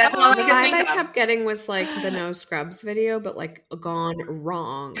 That's all the vibe I kept getting was like the No Scrubs video, but like gone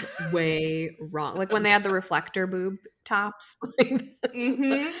wrong, way wrong. Like when they had the reflector boob tops.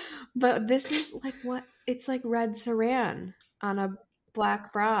 But this is like what? It's like red saran on a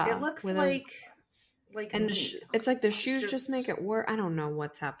black bra. It looks like and it's like the shoes just make it worse. I don't know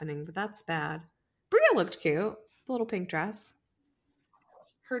what's happening, but that's bad. Bria looked cute. The little pink dress.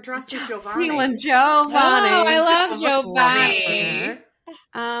 Her dress was Giovanni. Feeling Giovanni. Oh, I love Giovanni.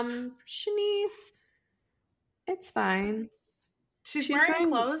 Shanice, it's fine. She's wearing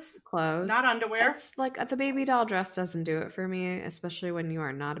clothes, not underwear. It's like the baby doll dress doesn't do it for me, especially when you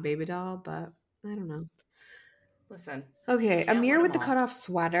are not a baby doll. But I don't know. Listen. Okay, Amir with the cutoff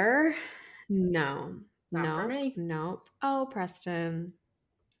sweater. No, not for me. Nope. Oh, Preston.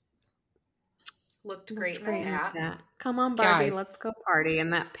 Looked great in his hat. Come on, Barbie, let's go party in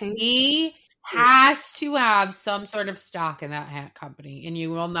that pink. He has to have some sort of stock in that hat company, and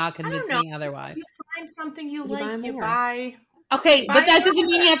you will not convince me otherwise. You find something you like, you buy. Okay, but that doesn't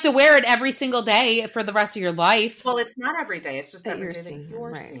mean you have to wear it every single day for the rest of your life. Well, it's not every day. It's just every day that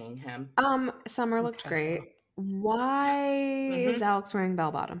you're seeing him. Summer looked great. Why is Alex wearing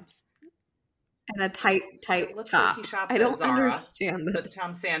bell bottoms? And a tight top. Like he shops I don't Zara understand this. With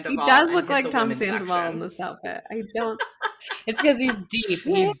Tom Sandoval. He does look like Tom Sandoval in this outfit. I don't. It's because he's deep.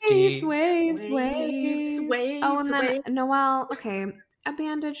 Waves. Oh, and then Noelle. Okay, a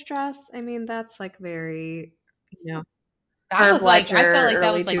bandage dress. I mean, that's like very, That was like, I felt like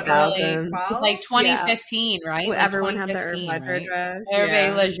that was like 2000s. Like 2015, right? Like everyone had their Hervé Ledger dress.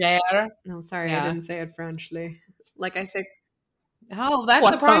 Hervé Ledger. No, sorry, I didn't say it Frenchly. Like I say. Oh, that's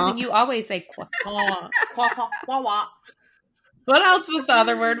croissant. Surprising. You always say croissant. What else was the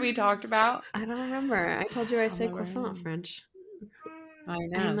other word we talked about? I don't remember. I told you I say croissant French. I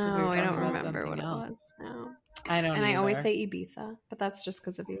know. I don't remember what it was. No. I don't. And either. I always say Ibiza, but that's just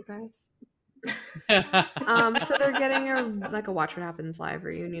because of you guys. So they're getting a Watch What Happens live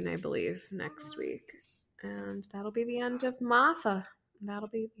reunion, I believe, next week, and that'll be the end of Martha. That'll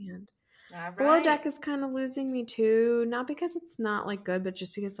be the end. Right. Below Deck is kind of losing me too, not because it's not like good, but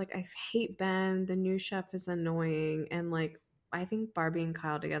just because like I hate Ben. The new chef is annoying, and like I think Barbie and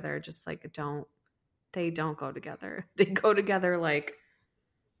Kyle together just like don't go together. They go together like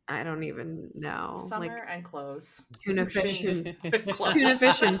I don't even know. Summer like and clothes. Tuna fish and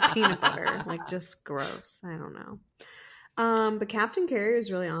peanut butter. Like just gross. I don't know. But Captain Carey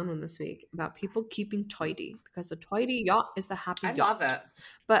was really on one this week about people keeping tidy because the tidy yacht is the happy yacht. I love it.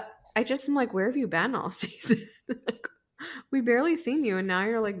 But I just am like, where have you been all season? Like, we barely seen you, and now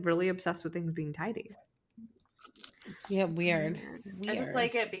you're like really obsessed with things being tidy. Yeah, weird. I just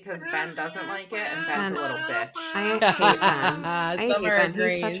like it because Ben doesn't like it, and Ben's a little bitch. I hate Ben.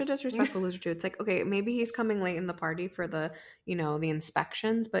 He's such a disrespectful loser too. It's like, okay, maybe he's coming late in the party for the, the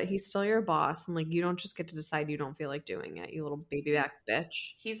inspections, but he's still your boss, and like you don't just get to decide you don't feel like doing it, you little baby back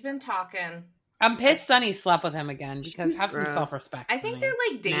bitch. He's been talking. I'm pissed Sonny slept with him again because have some self-respect. I think they're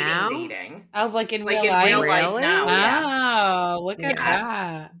like dating. Oh, like in real life now. Wow, look at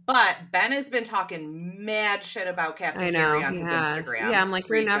that. But Ben has been talking mad shit about Captain Carey on his Instagram. Yeah, I'm like,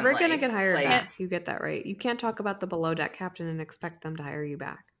 you're never going to get hired back. You get that right. You can't talk about the Below Deck captain and expect them to hire you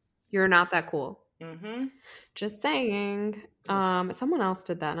back. You're not that cool. Mm-hmm. Just saying. Someone else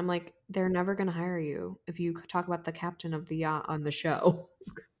did that, and I'm like, they're never going to hire you if you talk about the captain of the yacht on the show.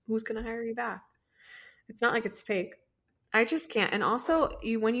 Who's going to hire you back? It's not like it's fake. I just can't. And also,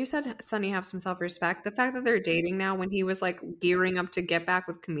 when you said Sonny have some self-respect, the fact that they're dating now when he was like gearing up to get back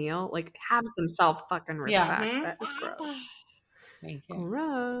with Camille, like have some self-fucking-respect. Yeah. That is gross. Thank you.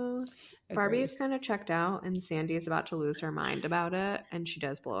 Gross. Agreed. Barbie is kind of checked out, and Sandy is about to lose her mind about it, and she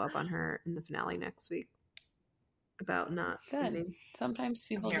does blow up on her in the finale next week about not eating. Sometimes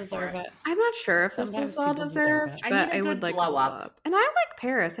people deserve it. I'm not sure if this was well deserved, but I would like blow up. And I like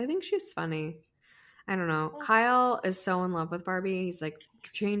Paris. I think she's funny. I don't know. Kyle is so in love with Barbie. He's like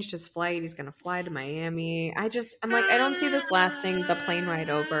changed his flight. He's gonna fly to Miami. I'm like, I don't see this lasting the plane ride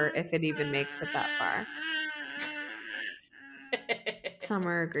over if it even makes it that far.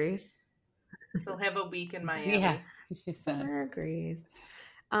 Summer agrees. They'll have a week in Miami. Yeah, she said. Summer agrees.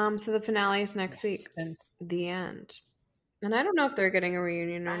 So the finale is next week. The end. And I don't know if they're getting a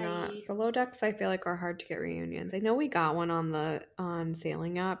reunion or not. Below Decks, I feel like, are hard to get reunions. I know we got one on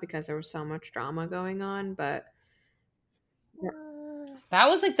Sailing Yacht because there was so much drama going on, but that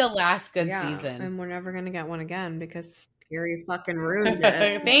was like the last good season. And we're never going to get one again because Gary fucking ruined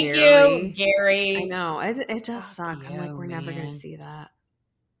it. Thank you, Gary. I know. It does suck. I'm like, we're never going to see that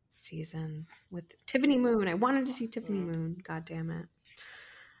season with Tiffany Moon. I wanted to see Tiffany Moon. God damn it.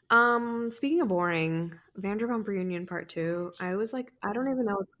 Speaking of boring, Vanderpump Reunion Part 2. I was like, I don't even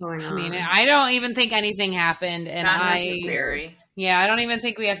know what's going on. I mean, I don't even think anything happened, and not necessary. Yeah, I don't even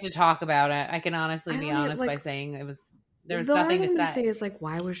think we have to talk about it. I can honestly be honest by saying there's nothing to say. The only thing to say is like,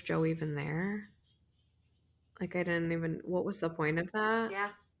 why was Joe even there? Like, I didn't even. What was the point of that? Yeah.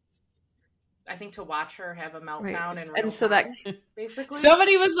 I think to watch her have a meltdown in real so time, basically.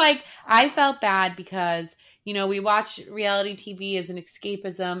 Somebody was like, I felt bad because, we watch reality TV as an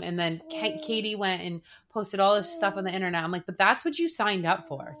escapism, and then Katie went and posted all this stuff on the internet. I'm like, but that's what you signed up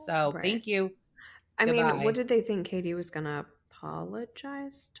for. So thank you. I mean, what did they think? Katie was going to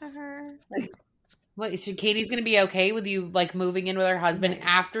apologize to her? Like, what, so Katie's going to be okay with you, like, moving in with her husband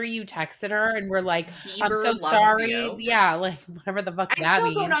after you texted her and we're like, I'm so sorry. You. Yeah, like, whatever the fuck that means. I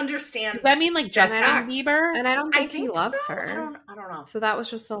still don't understand. Does that mean, like, Justin Bieber? And I don't think he loves her. I don't know. So that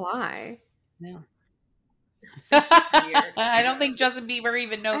was just a lie. Yeah. I don't think Justin Bieber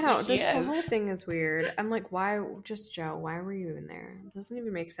even knows who she is. The whole thing is weird. I'm like, why, just Joe, why were you in there? It doesn't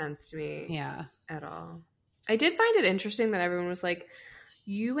even make sense to me. Yeah. At all. I did find it interesting that everyone was like,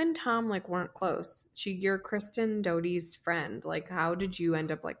 you and Tom, like, weren't close. You're Kristen Doute's friend. Like, how did you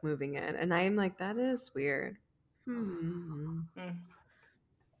end up, like, moving in? And I'm like, that is weird. I'm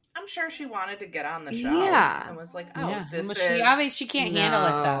sure she wanted to get on the show. Yeah. And was like, she can't handle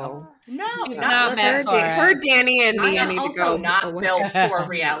it, though. No. She's not meant for it. Her Danny and me need to go. Not built for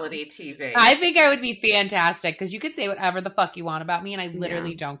reality TV. I think I would be fantastic because you could say whatever the fuck you want about me and I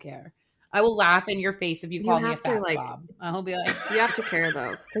literally don't care. I will laugh in your face if you call me a fat slob. I'll be like, you have to care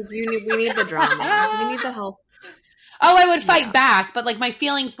though, because we need the drama. We need the health. Oh, I would fight back, but like my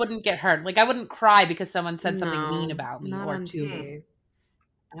feelings wouldn't get hurt. Like I wouldn't cry because someone said something mean about me not or on to me.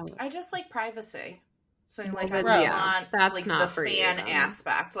 I just like privacy. So like I want that's like not the for fan you,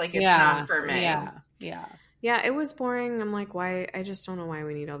 aspect. Like it's not for me. Yeah, it was boring. I'm like, why? I just don't know why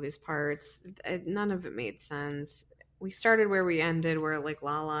we need all these parts. None of it made sense. We started where we ended, where like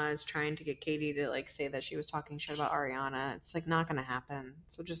Lala is trying to get Katie to like say that she was talking shit about Ariana. It's like not gonna happen.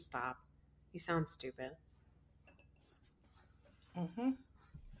 So just stop. You sound stupid.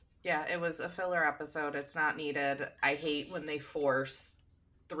 Yeah, it was a filler episode. It's not needed. I hate when they force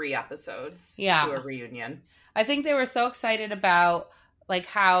 3 episodes to a reunion. I think they were so excited about like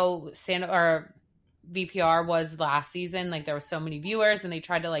how VPR was last season. Like there were so many viewers and they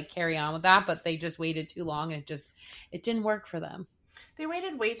tried to like carry on with that, but they just waited too long and it didn't work for them. They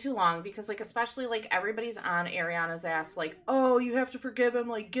waited way too long because like, especially like everybody's on Ariana's ass. Like, oh, you have to forgive him.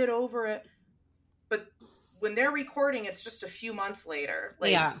 Like, get over it. But when they're recording, it's just a few months later.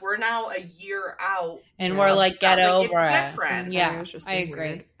 Like we're now a year out. And we're like, get over it. It's different. Yeah, I agree.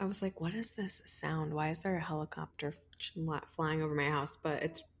 Weird. I was like, what is this sound? Why is there a helicopter flying over my house? But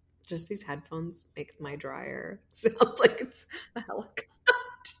it's just these headphones make my dryer sound like it's a helicopter.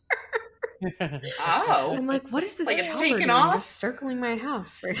 Oh. I'm like, what is this? Like it's taking off? Just circling my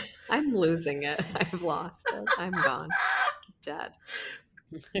house. Right? I'm losing it. I've lost it. I'm gone. Dead.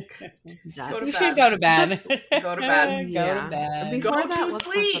 We should go to bed. Go to bed. Go to bed. Before go that, to let's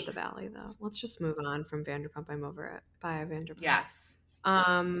sleep. talk about the Valley, though. Let's just move on from Vanderpump. I'm over it. Bye, Vanderpump. Yes.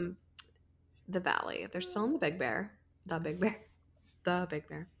 The Valley. They're still in the Big Bear. The Big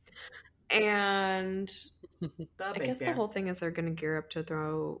Bear. And I guess the whole thing is they're going to gear up to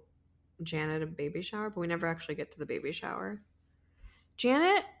throw Janet a baby shower, but we never actually get to the baby shower.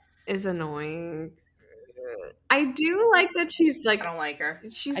 Janet is annoying. I do like that she's like. I don't like her.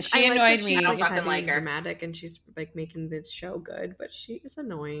 She annoyed me. I don't fucking like her. Dramatic, and she's like making this show good, but she is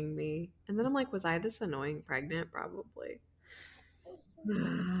annoying me. And then I'm like, was I this annoying pregnant? Probably.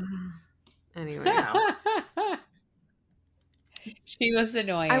 Anyways. She was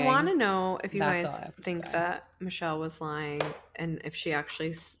annoying. I want to know if you guys think that Michelle was lying and if she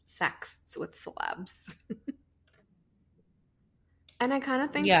actually sexts with celebs. And I kind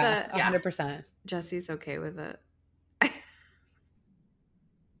of think that 100%. Jesse's okay with it.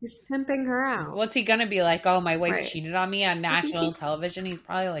 He's pimping her out. What's he gonna be like? Oh, my wife cheated on me on national television. He's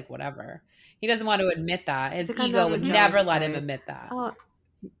probably like, whatever. He doesn't want to admit that. His ego would never let him admit that.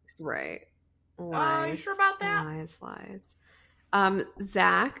 Right. Lies. You sure about that? Lies.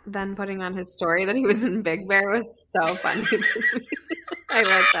 Zack then putting on his story that he was in Big Bear was so funny to me. I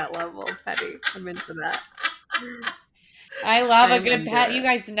like that level of petty. I'm into that. I love a good pet. You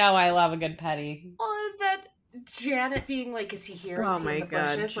guys know I love a good petty. Well, that Janet being like, is he here? Is he in the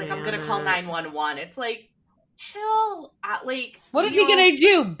bushes? Janet. Like, I'm going to call 911. It's like, chill. What is he going to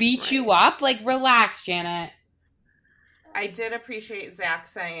do? Beat you up? Like, relax, Janet. I did appreciate Zack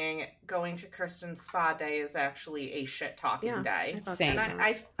saying going to Kristen's spa day is actually a shit-talking day. Same. And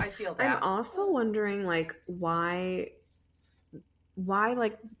I feel that. I'm also wondering, like, why,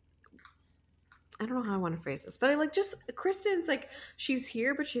 like, I don't know how I want to phrase this, but like, just Kristen's like, she's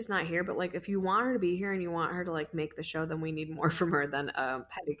here, but she's not here. But like, if you want her to be here and you want her to like make the show, then we need more from her than a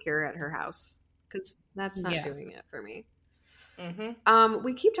pedicure at her house, because that's not doing it for me. Mm-hmm.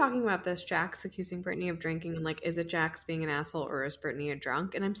 We keep talking about this. Jack's accusing Brittany of drinking, and like, is it Jack's being an asshole or is Brittany a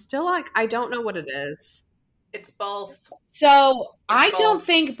drunk? And I'm still like, I don't know what it is. It's both. So I don't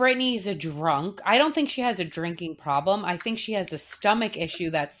think Brittany's a drunk. I don't think she has a drinking problem. I think she has a stomach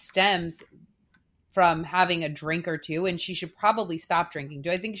issue that stems from having a drink or two, and she should probably stop drinking.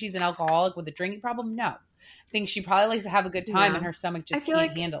 Do I think she's an alcoholic with a drinking problem? No. I think she probably likes to have a good time, and her stomach just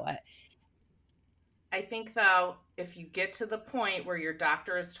can't handle it. I think, though, if you get to the point where your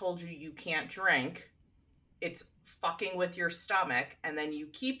doctor has told you can't drink, it's fucking with your stomach, and then you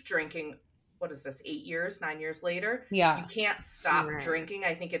keep drinking. What is this, 8 years, 9 years later? Yeah. You can't stop drinking.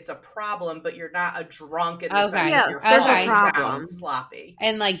 I think it's a problem, but you're not a drunk in the sense that you're there's a problem. Sloppy.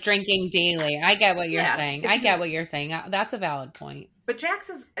 And like drinking daily. I get what you're saying. I get what you're saying. That's a valid point. But Jax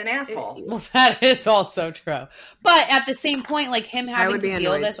is an asshole. Well, that is also true. But at the same point, like him having to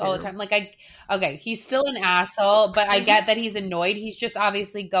deal with this all the time. Like, he's still an asshole, but I get that he's annoyed. He's just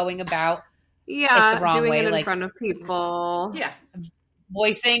obviously going about it the wrong doing way. it in front of people. Yeah.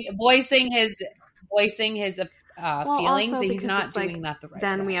 Voicing his feelings. He's not doing that the right way.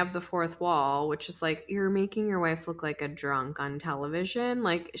 Then we have the fourth wall, which is like, you're making your wife look like a drunk on television.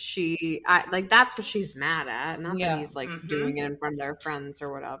 Like that's what she's mad at. Not that he's like doing it in front of their friends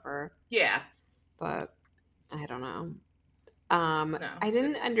or whatever. Yeah. But I don't know. No. I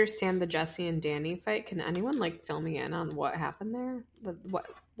didn't understand the Jesse and Danny fight. Can anyone like fill me in on what happened there? What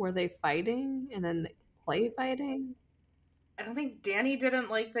were they fighting and then play fighting? I don't think Danny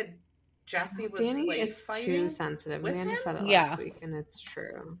didn't like that Jesse was Danny is fighting too sensitive. Amanda said it last week, and it's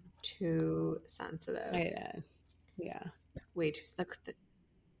true. Too sensitive. Yeah. Way too.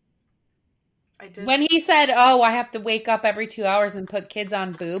 I did. When he said, "Oh, I have to wake up every 2 hours and put kids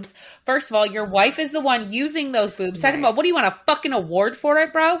on boobs," first of all, your wife is the one using those boobs. Second of all, what do you want, a fucking award for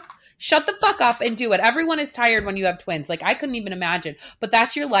it, bro? Shut the fuck up and do it. Everyone is tired when you have twins. Like, I couldn't even imagine. But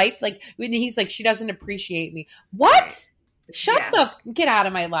that's your life. Like, when he's like, she doesn't appreciate me. What? Get out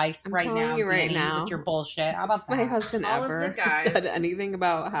of my life right now, Danny, with your bullshit. How about that? My husband ever said anything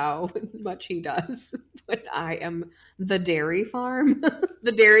about how much he does when I am the dairy farm,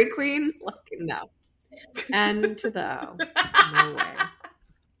 the dairy queen? Like, no. And to the O. No way.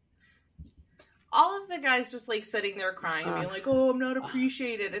 All of the guys just like sitting there crying and being like, oh, I'm not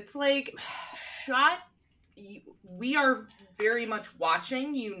appreciated. It's like, we are very much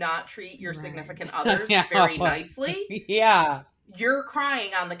watching you not treat your significant others very nicely. Yeah. You're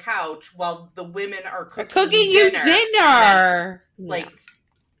crying on the couch while the women are cooking you dinner.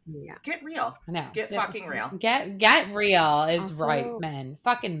 Get real. No. Get fucking real. Get real is also, right, men.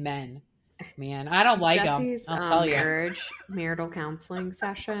 Fucking men. Man, I don't like Jesse's, them. I'll tell you. Marital counseling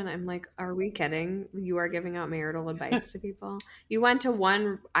session. I'm like, are we kidding? You are giving out marital advice to people? You went to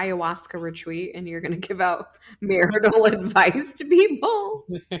one ayahuasca retreat and you're going to give out marital advice to people?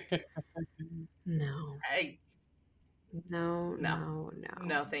 No.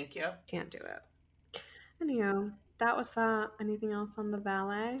 No, thank you. Can't do it. Anyhow, that was that. Anything else on the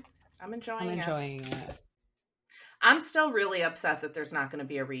valet? I'm enjoying it. I'm still really upset that there's not going to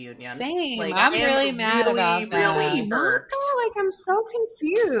be a reunion. Same. Like, I'm really mad about that. Really irked. Like, I'm so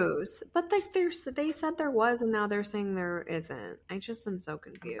confused. But like, they said there was, and now they're saying there isn't. I just am so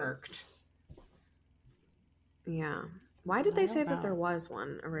confused. Irked. Yeah. Why did they say that there was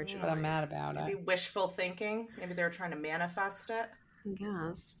one originally? But I'm mad about it. Maybe wishful thinking. Maybe they were trying to manifest it.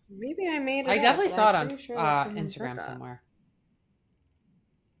 Yes. Maybe I made it. I definitely saw it on Instagram somewhere.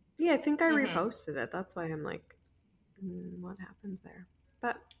 Yeah, I think I reposted it. That's why I'm like, what happened there?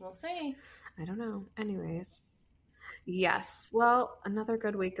 But we'll see. I don't know. Anyways. Yes. Well, another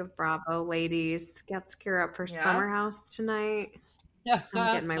good week of Bravo, ladies. Let's gear up for Summer House tonight. I'm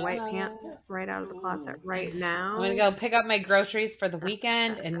getting my white pants right out of the closet right now. I'm going to go pick up my groceries for the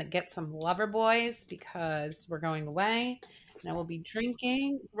weekend and get some lover boys because we're going away. And I will be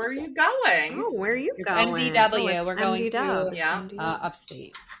drinking. Where are you going? Oh, where are you going? NDW. We're going to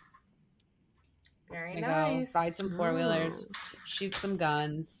upstate. Very nice. Go ride some 4-wheelers, shoot some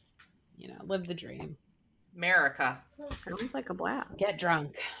guns, live the dream. America. Sounds like a blast. Get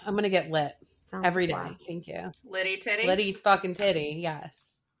drunk. I'm going to get lit. Sounds every day. blast. Thank you. Litty titty? Litty fucking titty,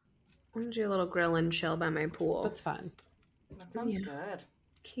 yes. I'm going to do a little grill and chill by my pool. That's fun. That sounds good.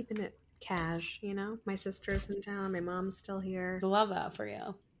 Keeping it cash, you know? My sister's in town. My mom's still here. I love that for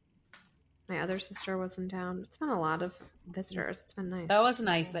you. My other sister was in town. It's been a lot of visitors. It's been nice. That was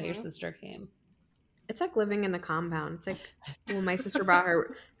nice that your sister came. It's like living in a compound. It's like, well, my sister brought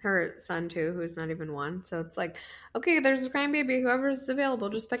her son too, who's not even one. So it's like, okay, there's a grandbaby. Whoever's available,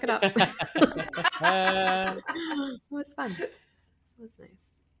 just pick it up. It was fun. It was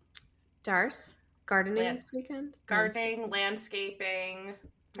nice. Darce, gardening this weekend? Gardening, landscaping.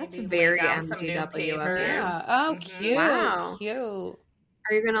 That's very MDW of you. Yeah. Oh, cute. Wow. Cute.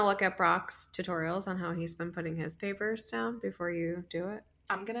 Are you going to look at Brock's tutorials on how he's been putting his papers down before you do it?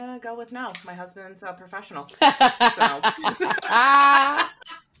 I'm going to go with no. My husband's a professional. So.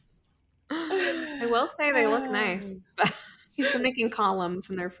 I will say they look nice. He's been making columns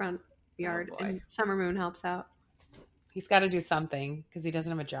in their front yard, and Summer Moon helps out. He's got to do something because he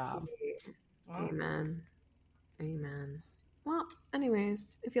doesn't have a job. Amen. Amen. Well,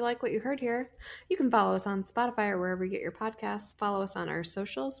 anyways, if you like what you heard here, you can follow us on Spotify or wherever you get your podcasts. Follow us on our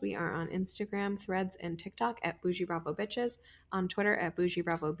socials. We are on Instagram, Threads, and TikTok at Boujee Bravo Bitches. On Twitter at Boujee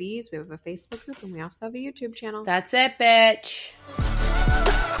Bravo Bees. We have a Facebook group, and we also have a YouTube channel. That's it, bitch.